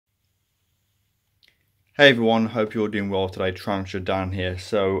Hey everyone, hope you're doing well today. TarantulaDan here.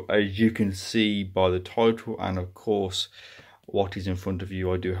 So as you can see by the title and of course what is in front of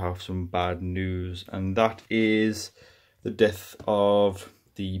you, I do have some bad news, and that is the death of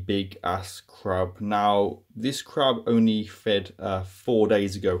the big ass crab. Now this crab only fed 4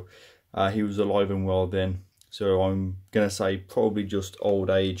 days ago. He was alive and well then, so I'm gonna say probably just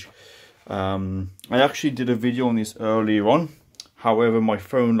old age. I actually did a video on this earlier on. However, my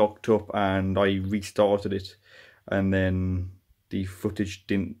phone locked up and I restarted it, and then the footage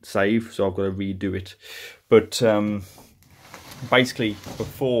didn't save, so I've got to redo it. But basically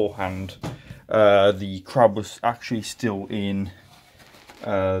beforehand, the crab was actually still in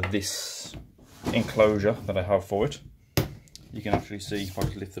this enclosure that I have for it. You can actually see, if I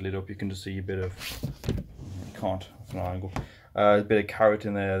just lift the lid up, you can just see a bit of, you can't, from an angle, a bit of carrot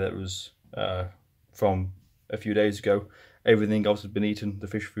in there that was from a few days ago. Everything else has been eaten, the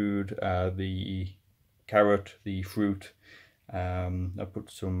fish food, the carrot, the fruit. I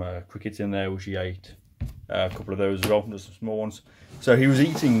put some crickets in there, which he ate. A couple of those as well, just some small ones. So he was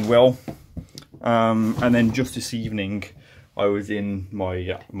eating well. And then just this evening, I was in my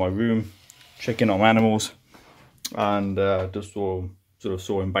room, checking on animals, and just sort of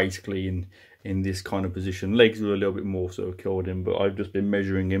saw him basically in this kind of position. Legs were a little bit more sort of curled in, but I've just been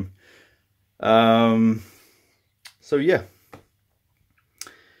measuring him. So yeah,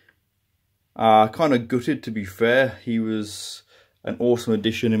 kind of gutted, to be fair. He was an awesome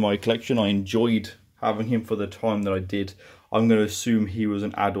addition in my collection. I enjoyed having him for the time that I did. I'm going to assume he was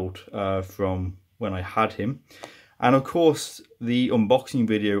an adult from when I had him. And of course, the unboxing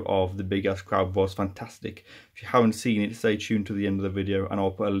video of the big ass crab was fantastic. If you haven't seen it, stay tuned to the end of the video and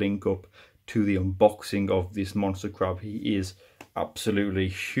I'll put a link up to the unboxing of this monster crab. He is absolutely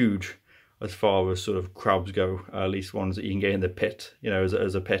huge as far as sort of crabs go, at least ones that you can get in the pet, you know,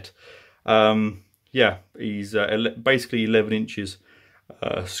 as a pet. Yeah, he's basically 11 inches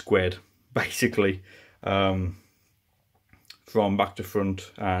squared, basically, from back to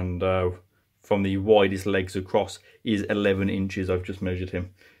front, and from the widest legs across is 11 inches. I've just measured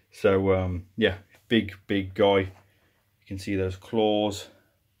him. So yeah, big guy. You can see those claws,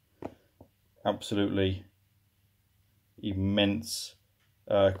 absolutely immense.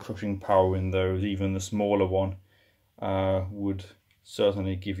 Crushing power in those. Even the smaller one would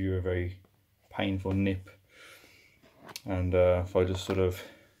certainly give you a very painful nip. And if I just sort of,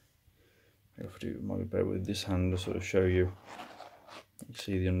 might be better with this hand to sort of show you. You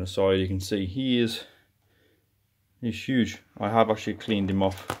see the underside, you can see he's huge. I have actually cleaned him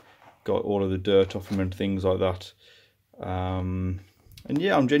off, got all of the dirt off him and things like that. And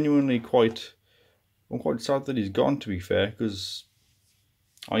yeah, I'm genuinely quite sad that he's gone, to be fair, because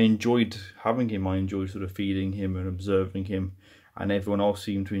I enjoyed having him. I enjoyed sort of feeding him and observing him, and everyone else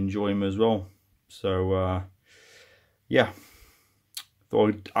seemed to enjoy him as well. So yeah, thought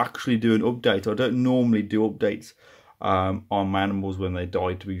I'd actually do an update. I don't normally do updates on my animals when they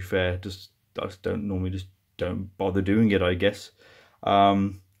die, to be fair. I don't bother doing it, I guess.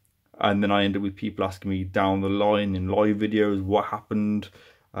 And then I end up with people asking me down the line in live videos what happened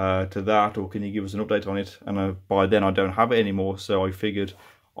to that, or can you give us an update on it? And by then I don't have it anymore, so I figured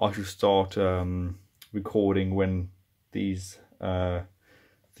I should start recording when these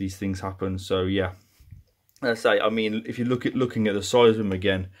things happen. So yeah, let's say, I mean, if you looking at the size of him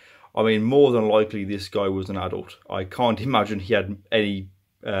again, I mean, more than likely this guy was an adult. I can't imagine he had any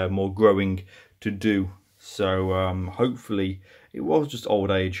more growing to do. So hopefully it was just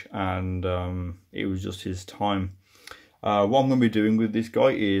old age, and it was just his time. What I'm going to be doing with this guy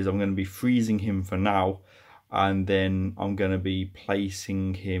is I'm going to be freezing him for now, and then I'm going to be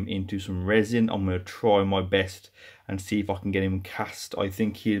placing him into some resin. I'm going to try my best and see if I can get him cast. I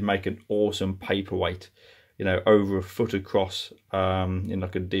think he'd make an awesome paperweight, you know, over a foot across, in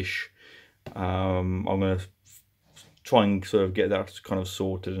like a dish. I'm going to try and sort of get that kind of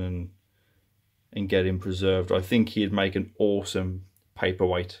sorted and get him preserved. I think he'd make an awesome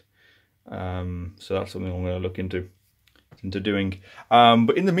paperweight. So that's something I'm going to look into doing.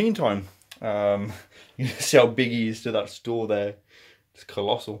 But in the meantime, you can see how big he is to that store there. It's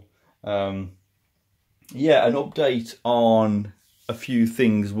colossal. Yeah, an update on a few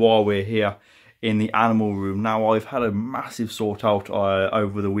things while we're here in the animal room. Now, I've had a massive sort out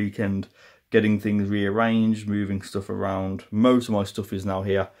over the weekend, getting things rearranged, moving stuff around. Most of my stuff is now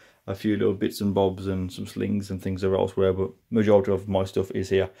here. A few little bits and bobs and some slings and things are elsewhere, but majority of my stuff is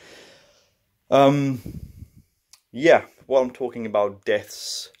here. Yeah, while I'm talking about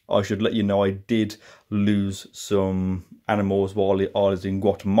deaths, I should let you know I did lose some animals while I was in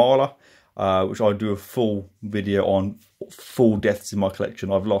Guatemala, which I'll do a full video on full deaths in my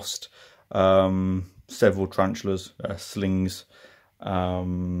collection. I've lost several tarantulas, slings,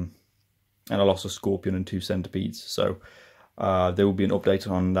 and I lost a scorpion and 2 centipedes. So there will be an update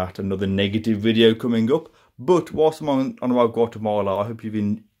on that, another negative video coming up. But whilst I'm on about Guatemala, I hope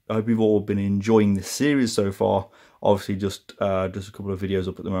you've all been enjoying this series so far. Obviously, just a couple of videos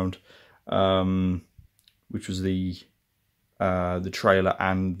up at the moment, which was the trailer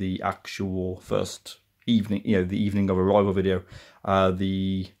and the actual first evening, the evening of arrival video.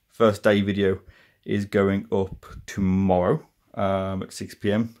 The first day video is going up tomorrow at 6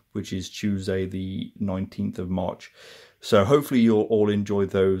 PM, which is Tuesday the 19th of March. So hopefully you'll all enjoy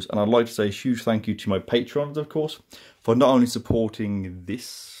those. And I'd like to say a huge thank you to my patrons, of course, for not only supporting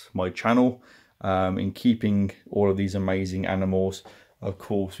my channel, in keeping all of these amazing animals. Of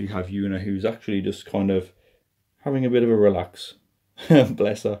course, we have Una, who's actually just kind of having a bit of a relax.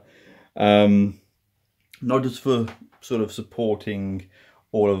 Bless her. Not just for sort of supporting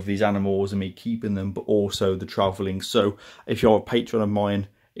all of these animals and me keeping them, but also the traveling. So if you're a patron of mine,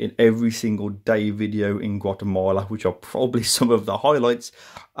 in every single day video in Guatemala, which are probably some of the highlights,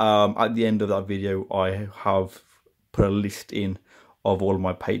 at the end of that video I have put a list in of all of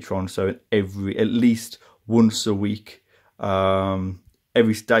my patrons. So at least once a week,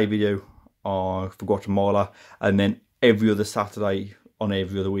 every day video for Guatemala, and then every other Saturday on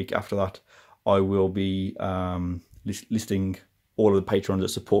every other week after that, I will be listing all of the patrons that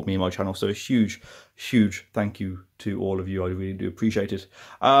support me in my channel. So a huge thank you to all of you. I really do appreciate it.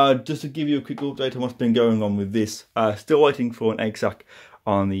 Just to give you a quick update on what's been going on with this, still waiting for an egg sac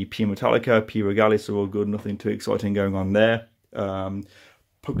on the P. metallica. P. regalis are all good, nothing too exciting going on there.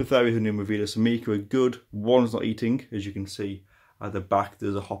 Pucatharia and Numavida Samica are good. One's not eating, as you can see at the back.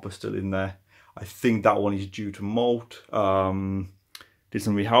 There's a hopper still in there. I think that one is due to molt. Did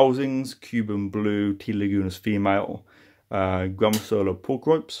some rehousings. Cuban blue, T. lagunas female. Grammostola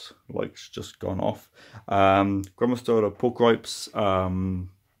pulchripes, like just gone off. Grammostola pulchripes,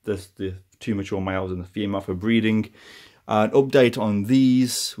 there's the 2 mature males and the female for breeding. An update on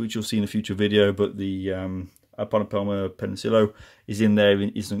these, which you'll see in a future video, but the Aponopelma penicillo is in there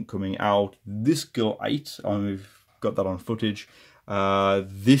and isn't coming out. This girl ate, I've got that on footage.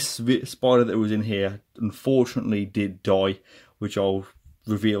 This spider that was in here unfortunately did die, which I'll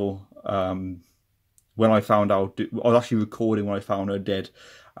reveal when I found out. I was actually recording when I found her dead.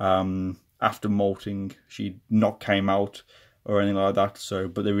 After molting, she not came out or anything like that. So,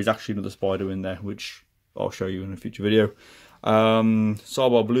 but there is actually another spider in there, which I'll show you in a future video.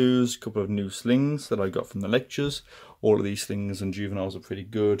 Sarbar blues, a couple of new slings that I got from the lectures. All of these slings and juveniles are pretty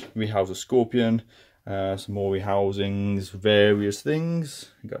good. Rehouse a scorpion, some more rehousings, various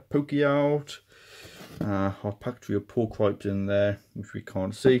things. We got Pokey out, Harpactria pulchripes in there, which we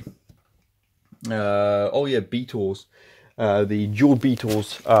can't see. Oh yeah, beetles. The jewel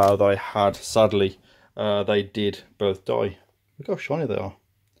beetles that I had, sadly, they did both die. Look how shiny they are.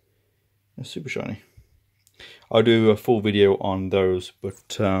 They're super shiny. I'll do a full video on those,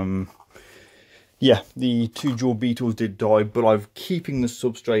 but yeah, the 2 jewel beetles did die, but I'm keeping the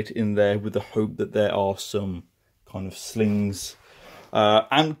substrate in there with the hope that there are some kind of slings.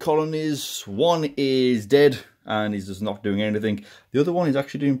 Ant colonies, one is dead and is just not doing anything. The other one is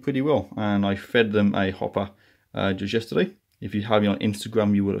actually doing pretty well, and I fed them a hopper just yesterday. If you have me on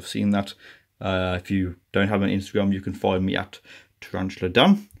Instagram, you would have seen that. If you don't have me on Instagram, you can find me at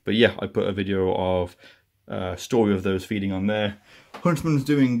TarantulaDan. But yeah, I put a video of story of those feeding on there. Huntsman's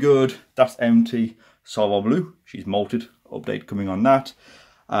doing good. That's empty. Sarvar blue, she's molted. Update coming on that.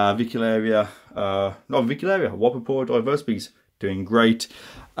 Vicularia, not Vicularia, Wapapora diverspes, doing great.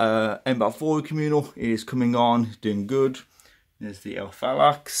 M4 communal is coming on, doing good. There's the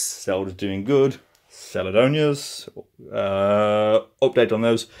Elphalax, Zelda's doing good. Celadonias, update on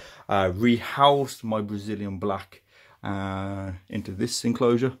those. Rehoused my Brazilian black into this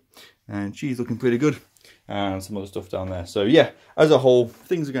enclosure, and she's looking pretty good. And some other stuff down there. So yeah, as a whole,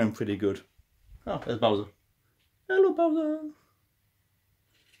 things are going pretty good. Oh, there's Bowser. Hello, Bowser.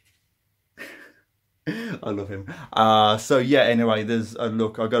 I love him. So yeah, anyway, there's a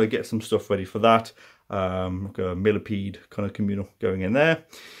look. I've got to get some stuff ready for that. Like a millipede kind of communal going in there.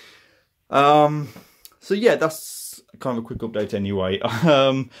 So yeah, that's kind of a quick update anyway.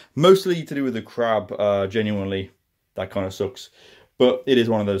 Mostly to do with the crab. Genuinely, that kind of sucks. But it is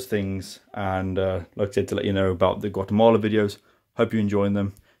one of those things, and like I said, to let you know about the Guatemala videos. Hope you're enjoying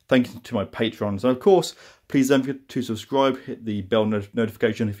them. Thank you to my patrons. And of course, please don't forget to subscribe, hit the bell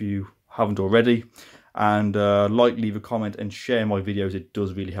notification if you haven't already. And like, leave a comment, and share my videos. It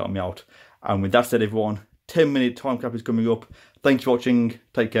does really help me out. And with that said, everyone, 10-minute time cap is coming up. Thanks for watching.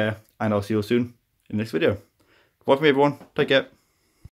 Take care, and I'll see you all soon in the next video. Bye from me, everyone. Take care.